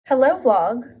Hello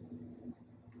vlog,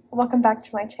 welcome back to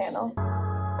my channel.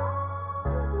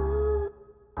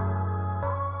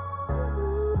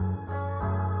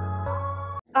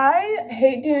 I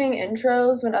hate doing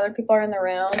intros when other people are in the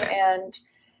room, and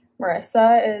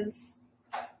Marissa is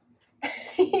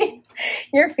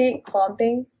your feet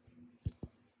clomping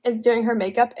is doing her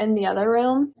makeup in the other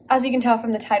room. As you can tell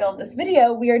from the title of this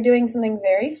video, we are doing something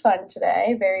very fun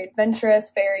today, very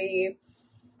adventurous, very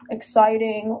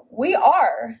exciting. We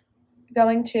are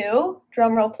going to,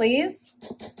 drum roll please,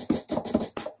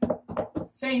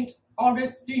 St.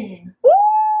 Augustine. Woo!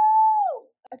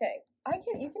 Okay, you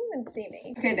can even see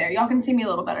me. Okay, there, y'all can see me a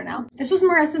little better now. This was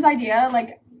Marissa's idea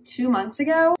like 2 months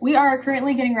ago. We are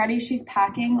currently getting ready. She's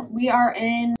packing. We are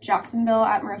in Jacksonville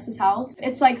at Marissa's house.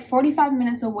 It's like 45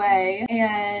 minutes away,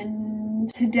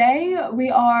 and today we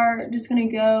are just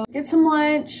gonna go get some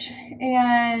lunch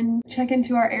and check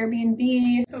into our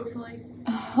Airbnb.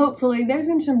 Hopefully. There's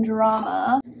been some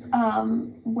drama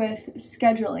with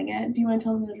scheduling it. Do you want to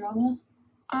tell them the drama?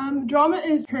 The drama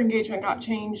is her engagement got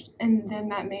changed, and then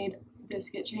that made this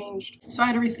get changed. So I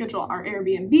had to reschedule our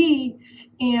Airbnb,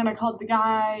 and I called the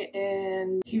guy,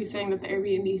 and he was saying that the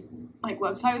Airbnb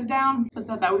website was down, but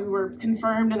that we were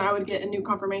confirmed and I would get a new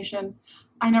confirmation.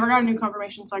 I never got a new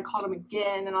confirmation, so I called him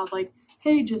again, and I was like,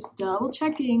 hey, just double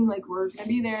checking, like, we're gonna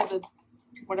be there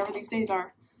whatever these days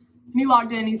are. And he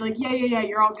logged in, he's like, yeah,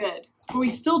 you're all good. But we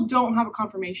still don't have a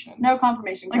confirmation. No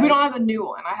confirmation code. Like, we don't have a new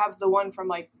one. I have the one from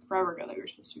like forever ago that we were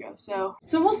supposed to go. So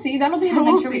we'll see. That'll be the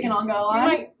next year we can all go on.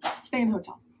 We might stay in a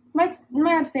hotel. Might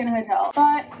have to stay in a hotel.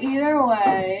 But either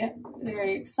way,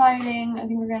 very exciting. I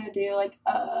think we're gonna do like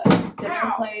a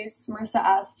dinner place. Marissa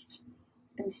asked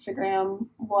Instagram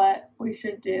what we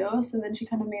should do, so then she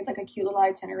kind of made like a cute little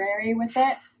itinerary with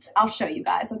it. I'll show you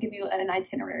guys. I'll give you an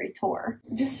itinerary tour.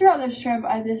 Just throughout this trip,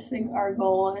 I just think our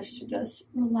goal is to just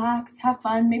relax, have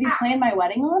fun, maybe plan my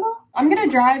wedding a little. I'm gonna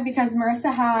drive because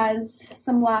Marissa has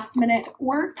some last minute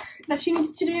work that she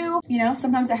needs to do. You know,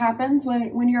 sometimes it happens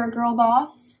when you're a girl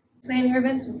boss. Planning your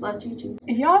events with Love GG.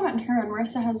 If y'all haven't heard,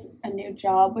 Marissa has a new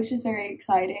job, which is very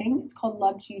exciting. It's called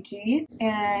Love GG,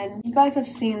 and you guys have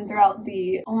seen throughout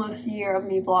the almost year of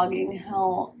me vlogging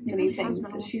how many things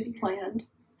that she's planned.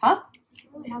 Huh? It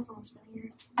really has almost been a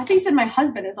year. I think you said my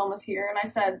husband is almost here, and I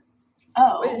said,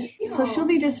 oh. So she'll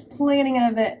be just planning an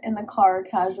event in the car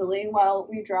casually while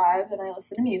we drive and I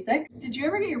listen to music. Did you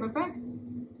ever get your book back?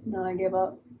 No, I gave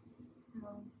up.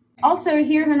 Also,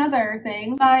 here's another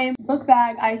thing. My book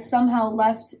bag I somehow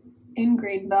left in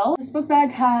Greenville. This book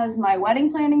bag has my wedding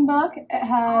planning book. It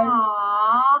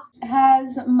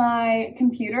has my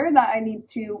computer that I need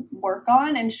to work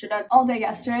on and should have all day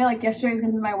yesterday. Like, yesterday was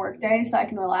gonna be my work day so I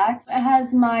can relax. It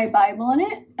has my Bible in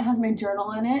it. It has my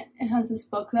journal in it. It has this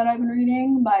book that I've been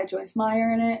reading by Joyce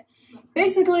Meyer in it.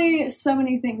 Basically, so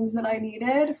many things that I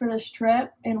needed for this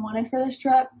trip and wanted for this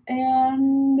trip,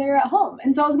 and they're at home.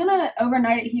 And so I was gonna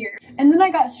overnight it here. And then I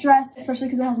got stressed, especially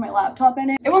because it has my laptop in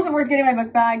it. It wasn't worth getting my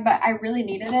book bag, but I really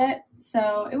needed it.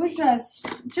 So it was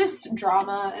just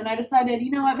drama, and I decided, you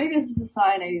know what, maybe this is a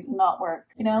sign I need to not work,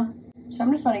 you know? So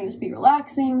I'm just letting this be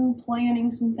relaxing,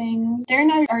 planning some things.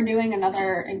 Darren and I are doing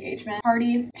another engagement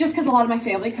party just because a lot of my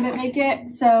family couldn't make it.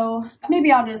 So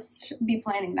maybe I'll just be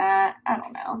planning that. I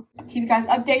don't know. Keep you guys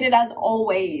updated as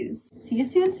always. See you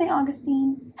soon, St.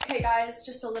 Augustine. Okay guys,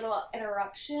 just a little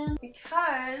interruption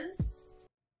because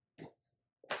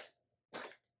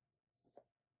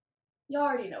y'all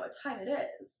already know what time it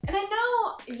is. And I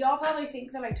know y'all probably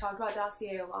think that I talk about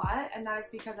DOSSIER a lot, and that is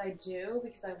because I do,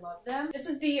 because I love them. This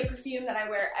is the perfume that I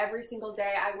wear every single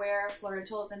day. I wear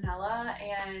Florental Vanilla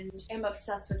and am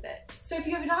obsessed with it. So if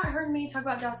you have not heard me talk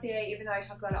about DOSSIER, even though I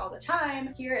talk about it all the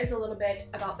time, here is a little bit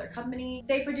about their company.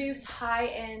 They produce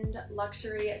high-end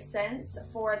luxury scents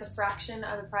for the fraction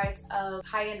of the price of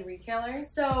high-end retailers.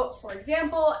 So for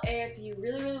example, if you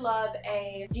really love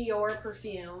a Dior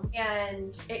perfume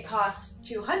and it costs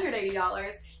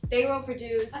 $280, they will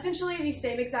produce essentially the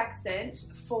same exact scent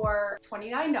for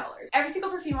 $29. Every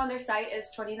single perfume on their site is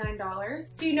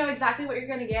 $29, so you know exactly what you're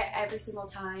gonna get every single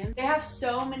time. They have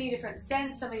so many different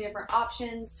scents, so many different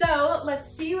options. So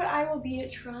let's see what I will be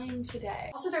trying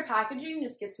today. Also, their packaging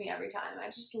just gets me every time. I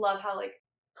just love how like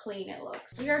clean it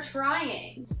looks. We are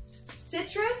trying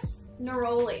Citrus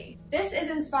Neroli. This is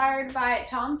inspired by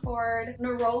Tom Ford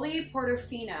Neroli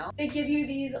Portofino. They give you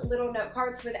these little note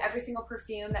cards with every single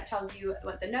perfume that tells you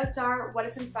what the notes are, what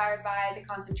it's inspired by, the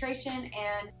concentration,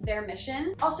 and their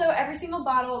mission. Also, every single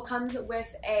bottle comes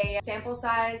with a sample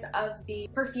size of the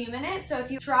perfume in it. So if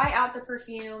you try out the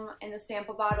perfume in the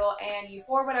sample bottle and you,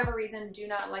 for whatever reason, do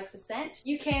not like the scent,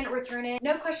 you can return it,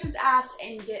 no questions asked,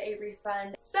 and get a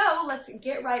refund. So let's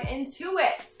get right into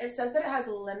it. It says that it has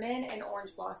lemon and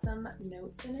orange blossom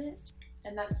notes in it,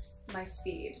 and that's my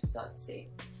speed. So let's see.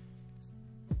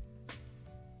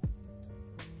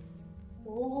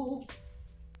 Oh.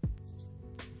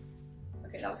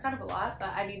 Okay, that was kind of a lot,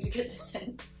 but I need to get this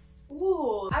in.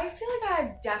 Ooh, I feel like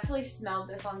I've definitely smelled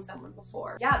this on someone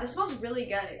before. Yeah, this smells really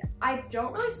good. I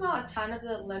don't really smell a ton of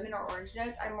the lemon or orange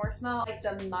notes. I more smell like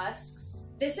the musks.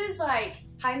 This is like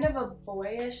kind of a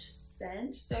boyish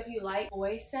scent. So if you like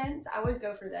boy scents, I would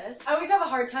go for this. I always have a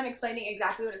hard time explaining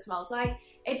exactly what it smells like.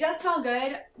 It does smell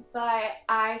good, but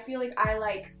I feel like I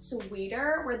like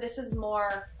sweeter, where this is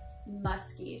more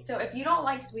musky. So if you don't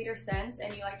like sweeter scents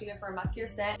and you like to go for a muskier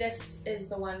scent, this is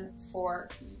the one for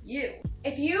you.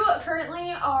 If you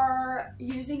currently are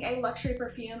using a luxury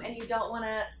perfume and you don't want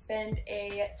to spend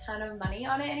a ton of money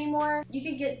on it anymore, you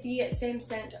can get the same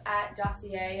scent at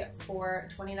Dossier for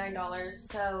 $29.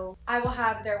 So I will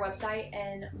have their website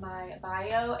in my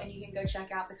bio and you can go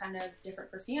check out the kind of different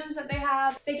perfumes that they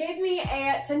have. They gave me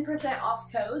a 10%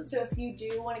 off code, so if you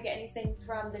do want to get anything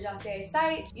from the Dossier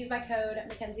site, use my code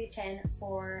Makenzie10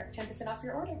 for 10% off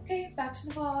your order. Okay, back to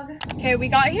the vlog. Okay, we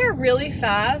got here really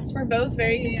fast. We're both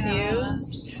very confused.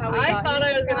 How we I thought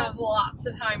I was gonna have fast. lots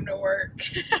of time to work.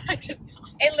 I did not.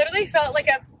 It literally felt like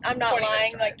I'm not 20-minute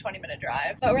lying, drive. like 20-minute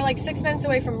drive. But we're like 6 minutes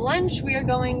away from lunch. We are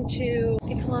going to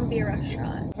the Columbia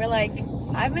restaurant. We're like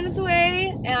 5 minutes away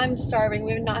and I'm starving.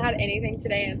 We have not had anything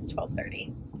today and it's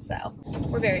 12:30. So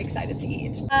we're very excited to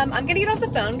eat. I'm gonna get off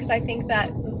the phone because I think that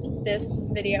this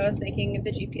video is making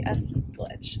the GPS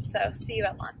glitch. So see you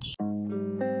at lunch.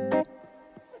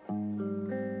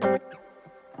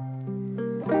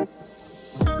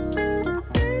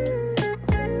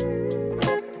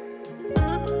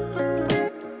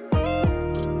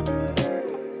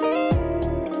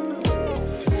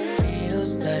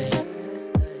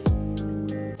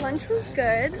 Lunch was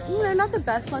good. They're not the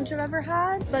best lunch I've ever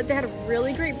had, but they had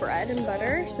really great bread and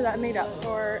butter, so that made up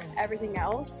for everything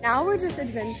else. Now we're just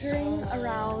adventuring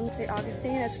around St.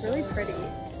 Augustine. It's really pretty.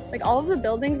 Like all of the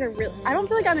buildings are real. I don't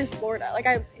feel like I'm in Florida. Like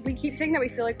we keep saying that we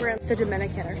feel like we're in the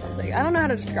Dominican or something. I don't know how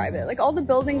to describe it. Like all the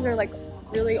buildings are like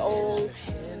really old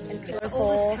and colorful.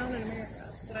 Oldest town in America.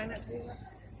 Did I not tell you that?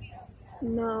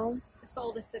 No. It's the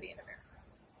oldest city in America.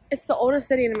 It's the oldest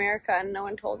city in America and no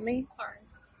one told me. Sorry.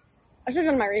 I should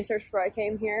have done my research before I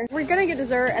came here. We're gonna get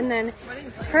dessert and then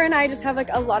her and I just have like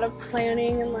a lot of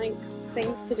planning and like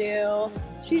things to do.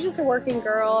 She's just a working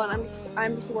girl and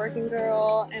I'm just a working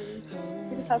girl and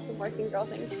we just have some working girl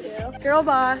things to do. Girl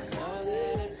boss.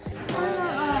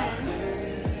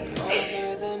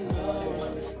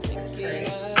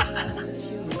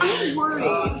 I'm worried.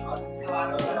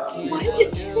 Why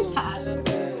did you do that?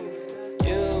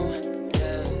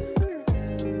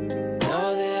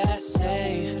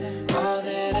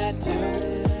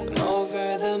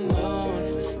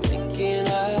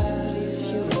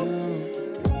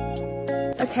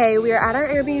 Okay, we are at our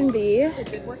Airbnb. It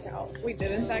did work out. We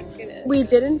did in fact get it. We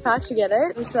did in fact get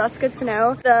it, so that's good to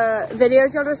know. The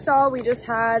videos y'all just saw, we just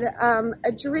had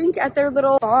a drink at their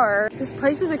little bar. This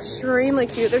place is extremely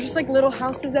cute. There's just like little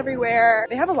houses everywhere.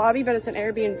 They have a lobby, but it's an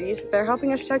Airbnb, so they're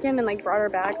helping us check in and like brought our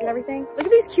bags and everything. Look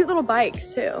at these cute little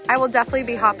bikes too. I will definitely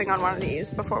be hopping on one of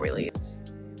these before we leave.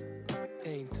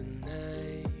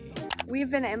 We've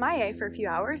been MIA for a few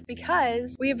hours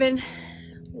because we've been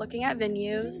looking at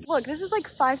venues. Look, this is like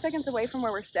 5 seconds away from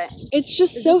where we're staying. It's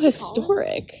just so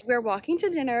historic. We're walking to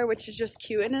dinner, which is just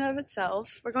cute in and of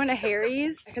itself. We're going to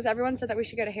Harry's because everyone said that we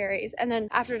should go to Harry's. And then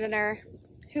after dinner,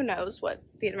 who knows what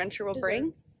the adventure will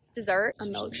bring. Dessert, a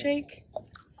milkshake.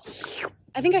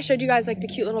 I think I showed you guys like the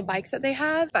cute little bikes that they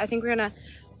have, but I think we're gonna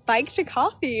bike to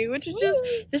coffee, which is just,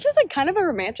 this is like kind of a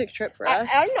romantic trip for us.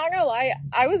 I'm not gonna lie,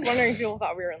 I was wondering if people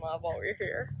thought we were in love while we were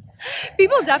here.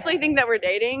 People definitely think that we're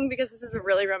dating because this is a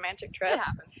really romantic trip. It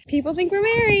happens. People think we're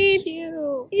married.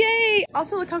 Cute. Yay!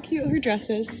 Also, look how cute her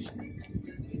dress is.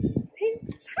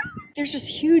 Thanks. There's just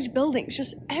huge buildings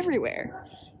just everywhere.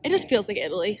 It just feels like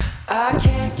Italy. I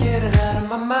can't get it out of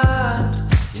my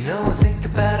mind. You know I think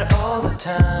about it all the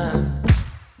time.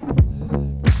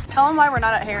 Tell them why we're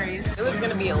not at Harry's. It was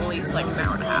gonna be at least like an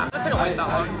hour and a half. I couldn't wait that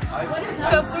long.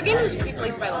 So we're getting this pretty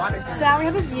place by the water. So now we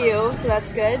have a view, so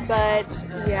that's good. But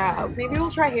yeah, maybe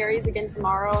we'll try Harry's again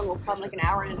tomorrow, and we'll come like an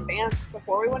hour in advance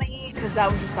before we want to eat, because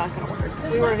that was just not gonna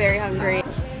work. We were very hungry.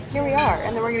 Here we are,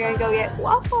 and then we're gonna go get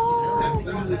waffles.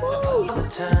 Woo. all the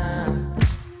time.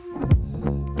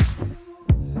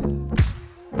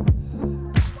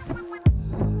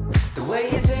 The way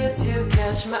you dance, you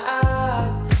catch my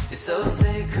eye. You're so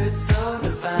sacred, so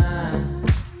divine.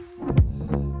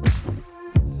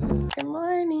 Good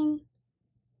morning.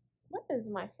 What is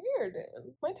my hair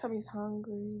doing? My tummy's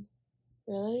hungry.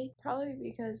 Really? Probably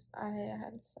because I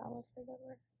had a salad for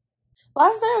dinner.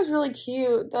 Last night was really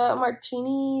cute. The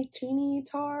martini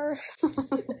tar.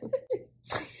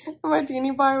 The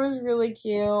martini bar was really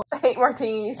cute. I hate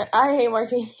martinis. I hate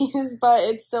martinis, but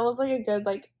it still was like a good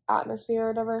atmosphere or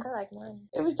whatever. I like mine.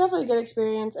 It was definitely a good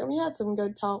experience, and we had some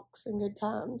good talks and good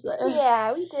times there.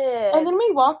 Yeah, we did. And then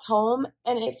we walked home,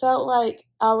 and it felt like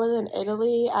I was in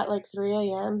Italy at like 3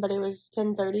 a.m., but it was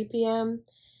 10:30 p.m.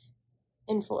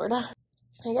 in Florida.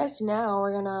 I guess now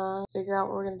we're gonna figure out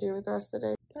what we're gonna do with the rest of the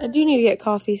day. I do need to get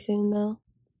coffee soon, though.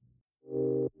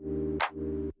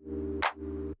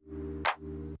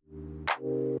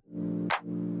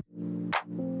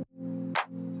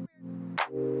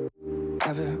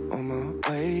 I've been on my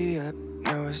way up,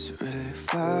 now it's really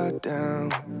far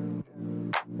down.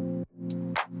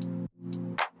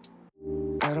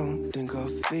 I don't think I'll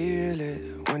feel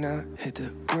it when I hit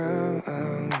the ground.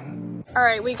 All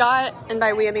right, we got, and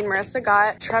by we I mean Marissa,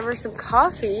 got Trevor some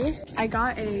coffee. I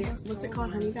got a, what's it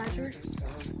called, honey badger?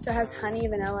 So it has honey,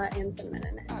 vanilla, and cinnamon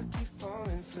in it.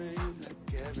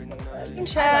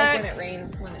 Check. I like when it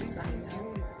rains when it's sunny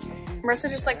though. Marissa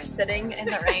just like sitting in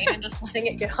the rain and just letting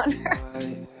it get on her.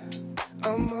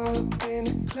 I'm all up in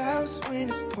the clouds when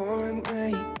it's pouring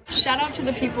rain. Shout out to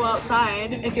the people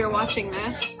outside, if you're watching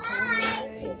this,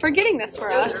 for getting this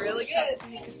for us. They're really good.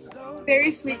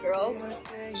 Very sweet girls.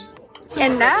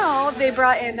 And now they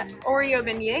brought in Oreo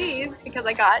beignets because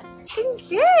I got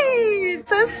engaged.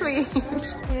 So sweet.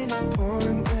 When it's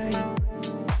pouring rain,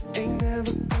 ain't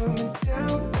never coming down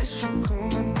unless you call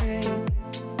my name.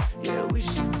 Yeah, we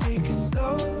should take it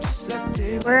slow, just like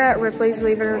they. We're at Ripley's,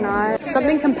 believe it or not.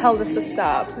 Something compelled us to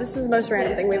stop. This is the most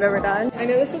random thing we've ever done. I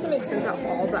know this doesn't make sense at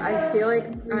all, but I feel like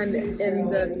I'm in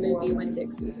the movie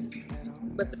Winn-Dixie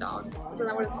with the dog. Isn't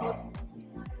that what it's called?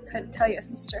 Couldn't tell you,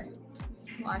 sister.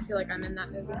 Well, I feel like I'm in that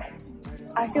movie.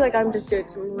 I feel like I'm just doing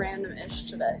some random-ish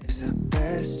today. It's the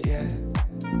best, yeah.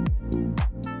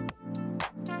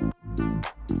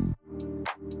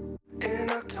 In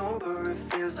October, it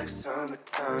feels like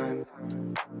summertime.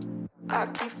 I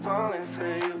keep falling for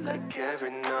you like every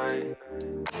night.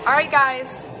 All right,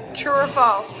 guys, true or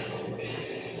false?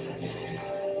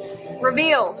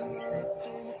 Reveal.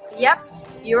 Yep,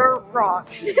 you're wrong.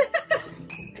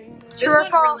 True or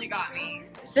false? Really got me.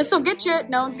 This will get you.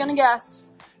 No one's gonna guess.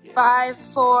 5,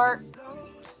 4.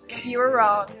 You were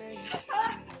wrong.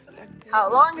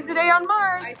 How long is a day on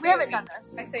Mars? We haven't done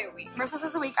this. I say a week. Marissa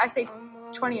says a week. I say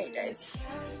 28 days.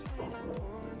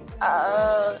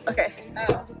 Okay.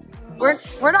 Oh.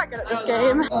 We're not good at this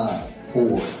game. 5,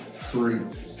 4, 3,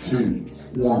 2,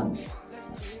 1.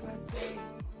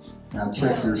 Now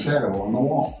check your shadow on the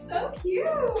wall. So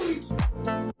cute.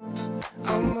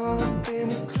 I'm all up in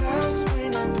the clouds when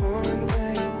it's pouring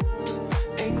rain.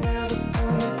 Ain't never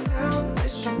coming down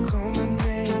unless you call my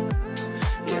name.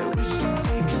 Yeah, we should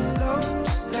take it slow,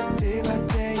 just like day by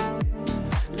day.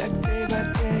 Like day by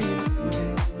day.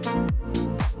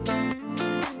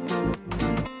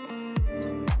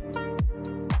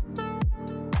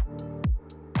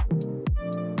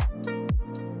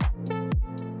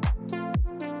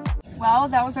 Well,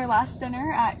 that was our last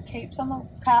dinner at Caps on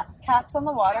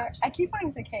the Water. I keep wanting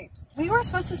to say Capes. We were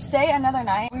supposed to stay another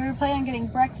night. We were planning on getting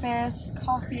breakfast,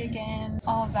 coffee again,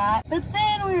 all of that. But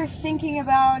then we were thinking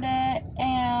about it,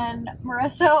 and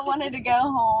Marissa wanted to go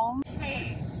home.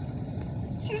 Hey.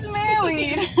 She's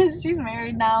married. She's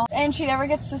married now. And she never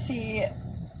gets to see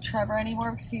Trevor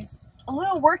anymore because he's a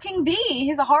little working bee.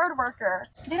 He's a hard worker.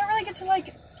 They don't really get to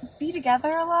be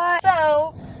together a lot.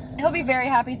 So he'll be very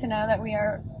happy to know that we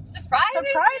are surprising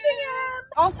him.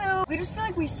 Also, we just feel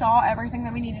like we saw everything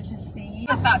that we needed to see.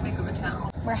 Not that big of a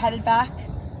town. We're headed back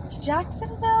to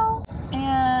Jacksonville,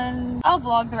 and I'll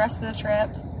vlog the rest of the trip,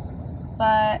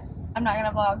 but I'm not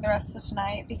gonna vlog the rest of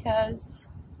tonight because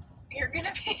You're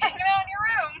gonna be hanging out in your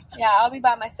room. yeah, I'll be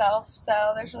by myself,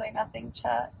 so there's really nothing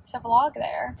to vlog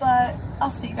there. But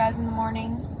I'll see you guys in the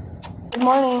morning. Good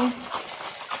morning.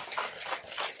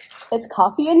 It's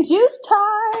coffee and juice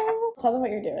time. Tell them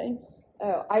what you're doing.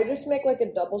 Oh, I just make like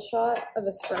a double shot of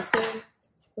espresso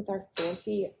with our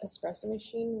fancy espresso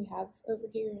machine we have over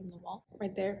here in the wall.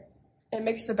 Right there. It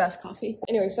makes the best coffee.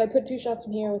 Anyway, so I put 2 shots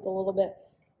in here with a little bit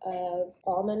of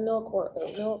almond milk or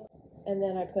oat milk. And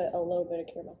then I put a little bit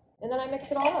of caramel. And then I mix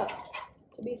it all up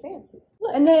to be fancy.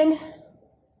 Look. And then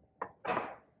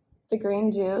the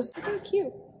green juice. How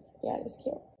cute. Yeah, it is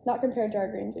cute. Not compared to our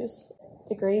green juice.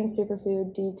 The green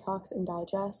superfood detox and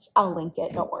digest. I'll link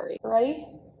it, don't worry. Ready?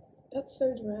 That's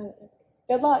so dramatic.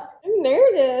 Good luck. I'm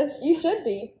nervous. You should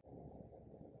be.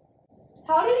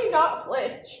 How did you not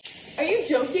flinch? Are you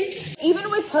joking? Even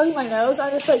with poking my nose,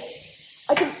 I'm just like,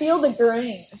 I can feel the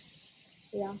grain.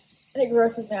 Yeah. And it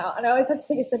grosses me out. And I always have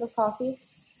to take a sip of coffee.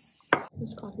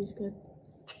 This coffee's good.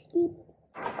 Beep.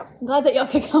 I'm glad that y'all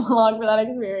could come along for that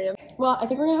experience. Well, I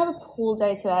think we're gonna have a pool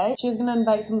day today. She was gonna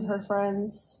invite some of her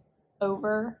friends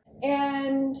over.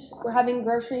 And we're having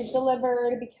groceries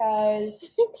delivered because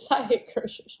Excited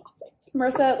grocery shopping.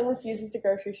 Marissa refuses to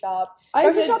grocery shop.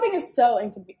 Grocery shopping is so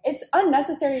inconvenient. It's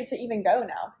unnecessary to even go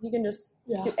now because you can just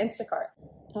do Instacart.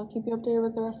 I'll keep you updated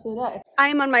with the rest of the day. I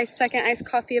am on my second iced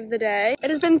coffee of the day. It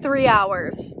has been 3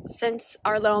 hours since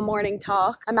our little morning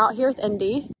talk. I'm out here with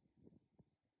Indy.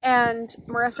 And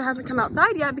Marissa hasn't come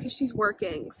outside yet because she's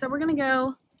working. So we're gonna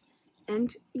go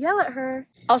and yell at her.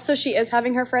 Also, she is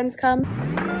having her friends come.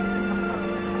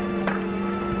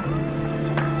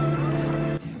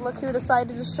 Look who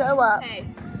decided to show up. Hey.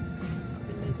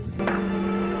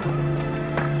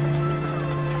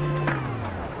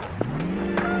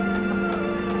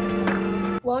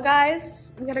 Well,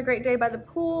 guys, we had a great day by the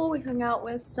pool. We hung out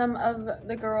with some of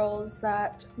the girls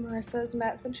that Marissa's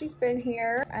met since she's been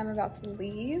here. I'm about to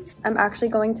leave. I'm actually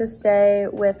going to stay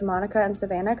with Monica and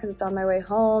Savannah because it's on my way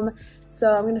home.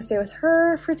 So I'm going to stay with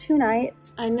her for 2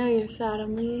 nights. I know you're sad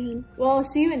I'm leaving. Well, I'll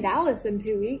see you in Dallas in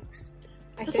 2 weeks.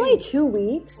 That's only 2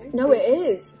 weeks. No, it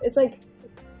is. It's like,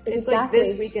 it's exactly. like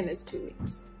this weekend is 2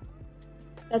 weeks.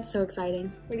 That's so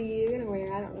exciting. What are you gonna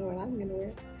wear? I don't know what I'm gonna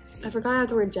wear. I forgot I have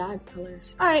to wear Jags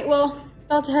colors. All right, well,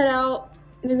 about to head out.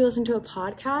 Maybe listen to a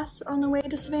podcast on the way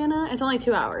to Savannah. It's only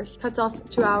 2 hours. Cuts off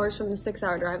 2 hours from the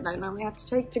 6-hour drive that I normally have to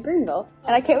take to Greenville.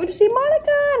 And I can't wait to see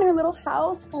Monica and her little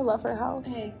house. I love her house.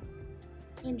 Hey,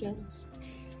 I'm jealous.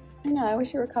 I know, I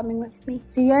wish you were coming with me.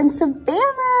 See you in Savannah.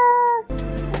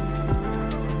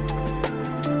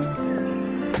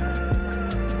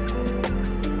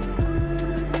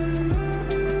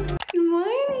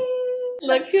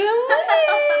 Look who it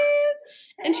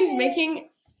is. And she's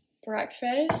making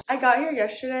breakfast. I got here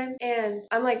yesterday and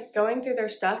I'm like going through their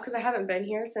stuff because I haven't been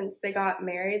here since they got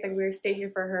married. Like we stayed here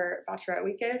for her bachelorette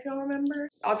weekend, if y'all remember.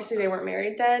 Obviously they weren't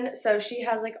married then, so she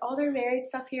has like all their married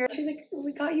stuff here. She's like,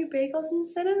 we got you bagels and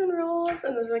cinnamon rolls,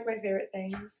 and those are like my favorite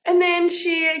things. And then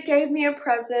she gave me a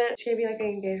present. She gave me like an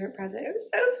engagement present. It was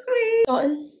so sweet.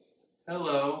 Dalton.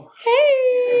 Hello.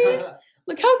 Hey.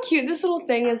 Look how cute this little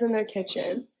thing is in their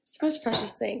kitchen. It's the most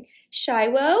precious thing.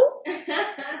 Shiwo.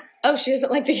 Oh, she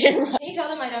doesn't like the camera. Can you tell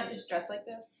them I don't just dress like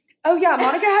this? Oh yeah,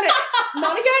 Monica had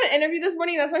an interview this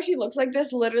morning. That's why she looks like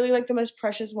this. Literally like the most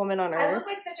precious woman on I earth. look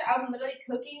like I'm literally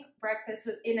cooking breakfast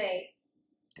in a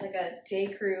J.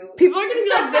 Crew. People are gonna be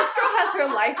like, this girl has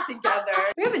her life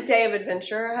together. We have a day of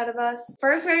adventure ahead of us.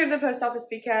 First, we gotta go to the post office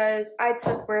because I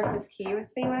took Marissa's key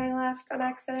with me when I left on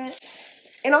accident.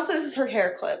 And also, this is her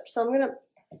hair clip, so I'm gonna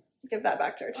give that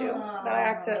back to her too, that I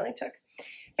accidentally took.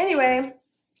 Anyway,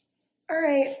 all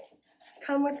right,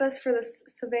 come with us for this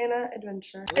Savannah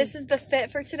adventure. This is the fit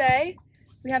for today.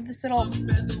 We have this little,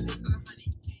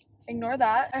 ignore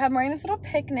that. I'm wearing this little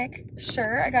picnic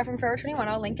shirt I got from Forever 21.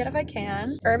 I'll link it if I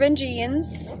can. Urban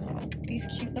jeans. These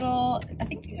cute little, I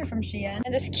think these are from Shein.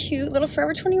 And this cute little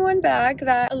Forever 21 bag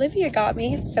that Olivia got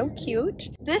me. It's so cute.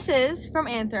 This is from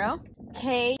Anthro.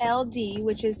 KLD,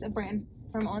 which is a brand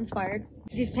from All Inspired.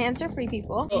 These pants are Free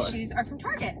People. These shoes are from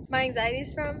Target. My anxiety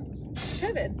is from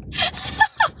COVID.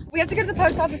 We have to go to the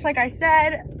post office, like I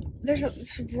said. This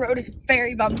road is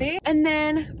very bumpy. And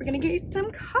then we're gonna get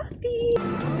some coffee.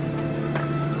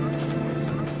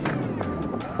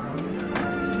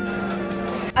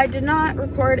 I did not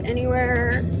record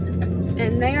anywhere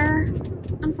in there,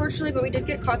 unfortunately, but we did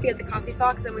get coffee at the Coffee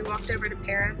Fox, and we walked over to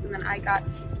Paris, and then I got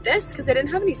this because they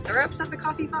didn't have any syrups at the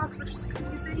Coffee Fox, which is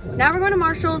confusing. Now we're going to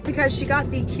Marshall's because she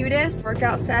got the cutest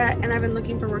workout set, and I've been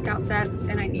looking for workout sets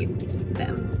and I need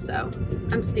them, so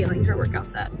I'm stealing her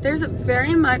workout set. There's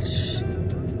very much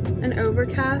an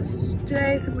overcast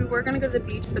today, so we were gonna go to the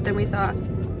beach, but then we thought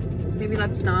maybe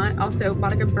let's not. Also,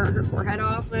 Monica burnt her forehead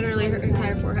off. Literally her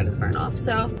entire forehead is burnt off,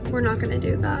 so we're not gonna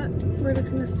do that. We're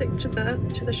just gonna stick to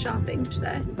the shopping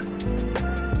today.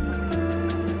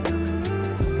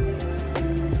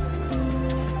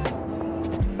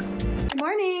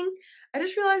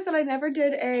 realized that I never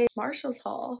did a Marshall's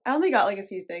haul. I only got like a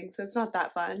few things, so it's not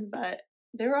that fun, but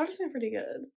they were honestly pretty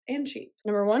good and cheap.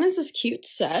 Number one is this cute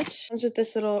set. Comes with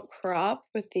this little crop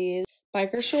with these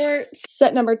biker shorts.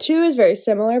 Set number two is very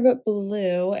similar but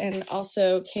blue, and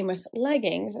also came with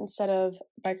leggings instead of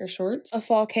biker shorts. A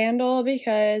fall candle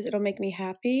because it'll make me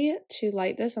happy to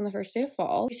light this on the first day of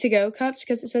fall. These to-go cups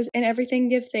because it says in everything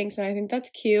give thanks, and I think that's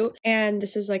cute. And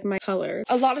this is like my color.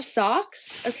 A lot of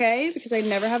socks, okay, because I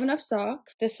never have enough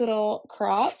socks. This little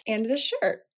crop and this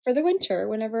shirt for the winter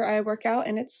whenever I work out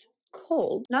and it's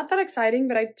cold. Not that exciting,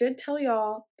 but I did tell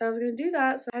y'all that I was gonna do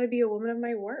that, so I had to be a woman of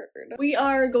my word. We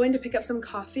are going to pick up some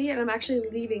coffee, and I'm actually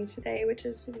leaving today, which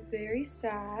is very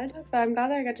sad, but I'm glad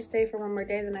that I got to stay for one more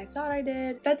day than I thought I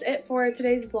did. That's it for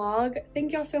today's vlog.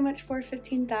 Thank y'all so much for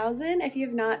 15,000. If you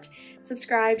have not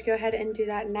subscribed, go ahead and do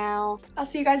that now. I'll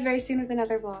see you guys very soon with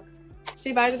another vlog.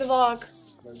 Say bye to the vlog.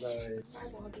 Bye bye. Bye,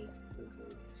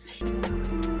 vloggy.